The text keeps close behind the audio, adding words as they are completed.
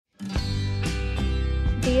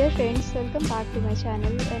Dear friends, welcome back to my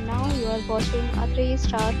channel, and now you are watching a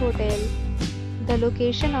 3-star hotel. The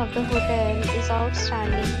location of the hotel is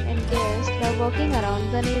outstanding and guests love walking around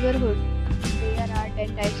the neighborhood. There are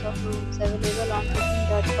 10 types of rooms available on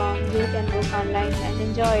booking.com. You can book online and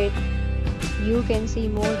enjoy it. You can see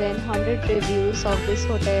more than 100 reviews of this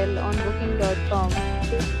hotel on booking.com.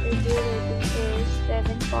 Its review rating is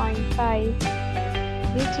 7.5,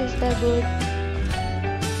 which is the good.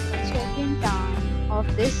 Check-in time of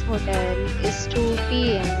this hotel is 2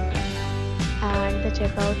 p.m. and the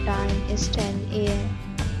checkout time is 10 a.m.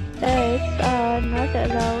 Pets are not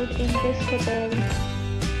allowed in this hotel.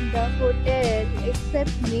 The hotel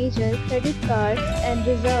accepts major credit cards and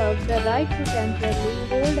reserves the right to temporarily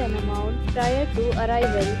hold an amount prior to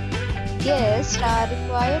arrival. Guests are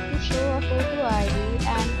required to show a photo ID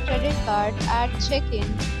and credit card at check-in.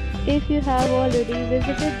 If you have already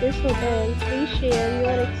visited this hotel, please share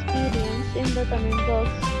your experience in the comment box.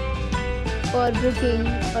 For booking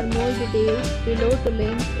or more details, below to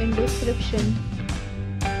link in description.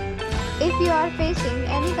 If you are facing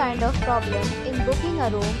any kind of problem in booking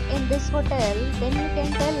a room in this hotel, then you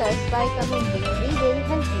can tell us by commenting. We will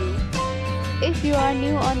help you. If you are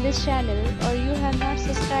new on this channel or you have not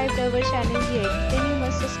subscribed our channel yet, then you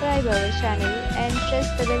must subscribe our channel and press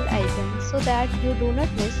the bell icon so that you do not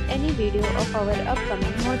miss any video of our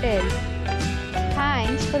upcoming hotel.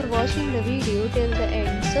 Thanks for watching the video till the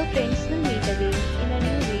end. So friends, will meet again in a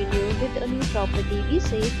new video with a new property. Be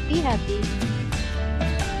safe, be happy.